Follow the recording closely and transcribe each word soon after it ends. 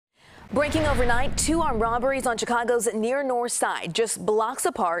Breaking overnight, two armed robberies on Chicago's near north side, just blocks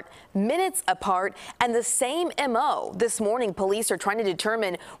apart, minutes apart, and the same M.O. This morning, police are trying to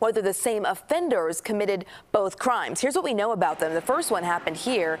determine whether the same offenders committed both crimes. Here's what we know about them. The first one happened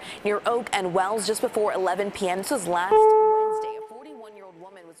here near Oak and Wells just before 11 p.m. This was last Wednesday. A 41-year-old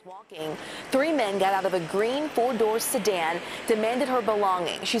woman was walking. Three men got out of a green four-door sedan, demanded her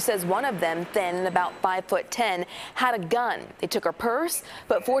belongings. She says one of them, thin and about 5'10", had a gun. They took her purse,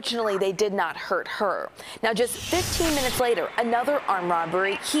 but fortunately they did not hurt her. Now, just 15 minutes later, another armed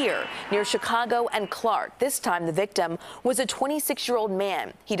robbery here near Chicago and Clark. This time the victim was a 26-year-old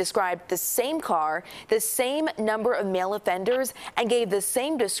man. He described the same car, the same number of male offenders, and gave the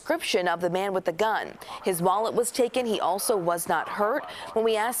same description of the man with the gun. His wallet was taken. He also was not hurt. When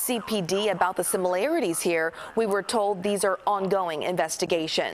we asked CPD about the similarities here, we were told these are ongoing investigations.